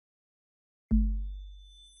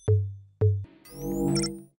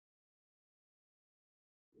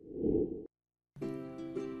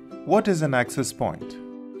What is an access point?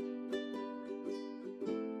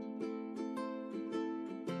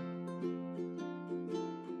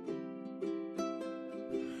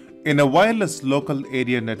 In a wireless local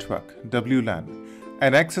area network, WLAN,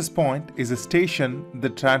 an access point is a station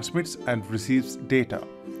that transmits and receives data.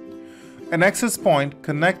 An access point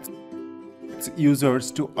connects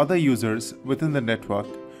users to other users within the network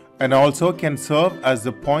and also can serve as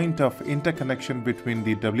the point of interconnection between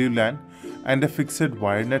the WLAN and a fixed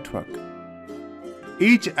wire network.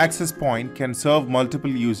 Each access point can serve multiple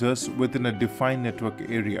users within a defined network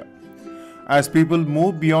area. As people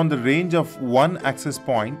move beyond the range of one access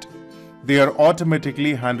point, they are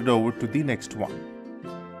automatically handed over to the next one.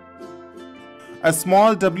 A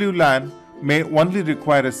small WLAN may only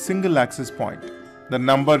require a single access point. The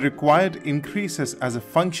number required increases as a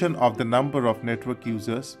function of the number of network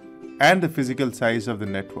users and the physical size of the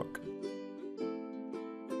network.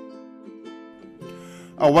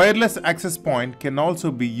 A wireless access point can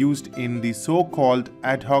also be used in the so-called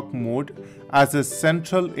ad hoc mode as a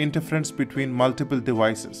central interference between multiple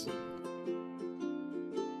devices.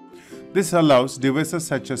 This allows devices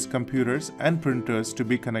such as computers and printers to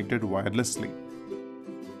be connected wirelessly.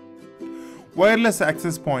 Wireless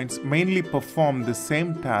access points mainly perform the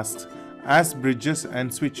same tasks as bridges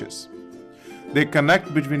and switches. They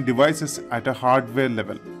connect between devices at a hardware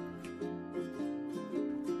level.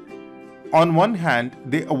 On one hand,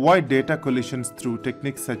 they avoid data collisions through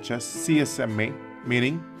techniques such as CSMA,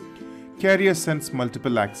 meaning Carrier Sense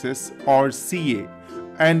Multiple Access, or CA,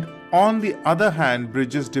 and on the other hand,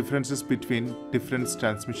 bridges differences between different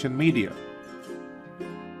transmission media.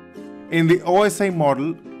 In the OSI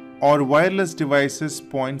model, or wireless devices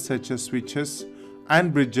points such as switches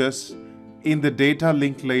and bridges in the data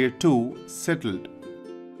link layer 2 settled.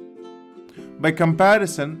 By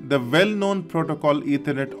comparison, the well-known protocol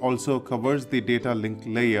Ethernet also covers the data link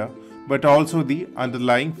layer, but also the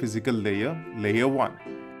underlying physical layer, layer 1.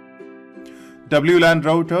 WLAN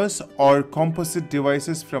routers are composite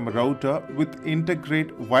devices from a router with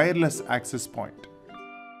integrate wireless access point.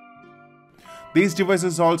 These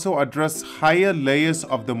devices also address higher layers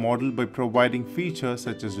of the model by providing features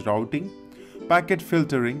such as routing, packet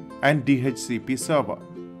filtering, and DHCP server.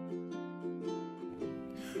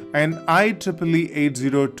 An IEEE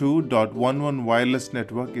 802.11 wireless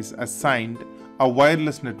network is assigned a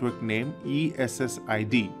wireless network name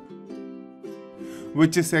ESSID,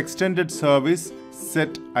 which is Extended Service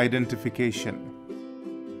Set Identification.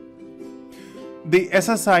 The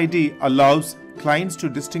SSID allows clients to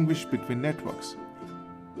distinguish between networks.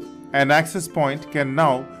 An access point can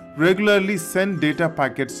now regularly send data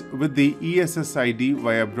packets with the ESSID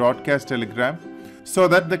via broadcast telegram so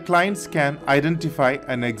that the clients can identify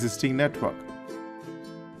an existing network.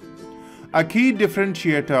 A key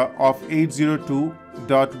differentiator of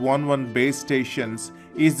 802.11 base stations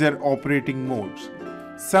is their operating modes.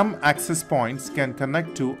 Some access points can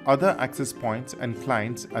connect to other access points and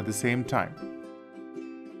clients at the same time.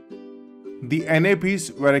 The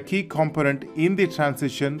NAPs were a key component in the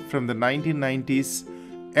transition from the 1990s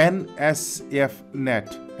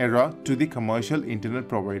NSFNet era to the commercial internet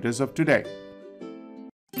providers of today.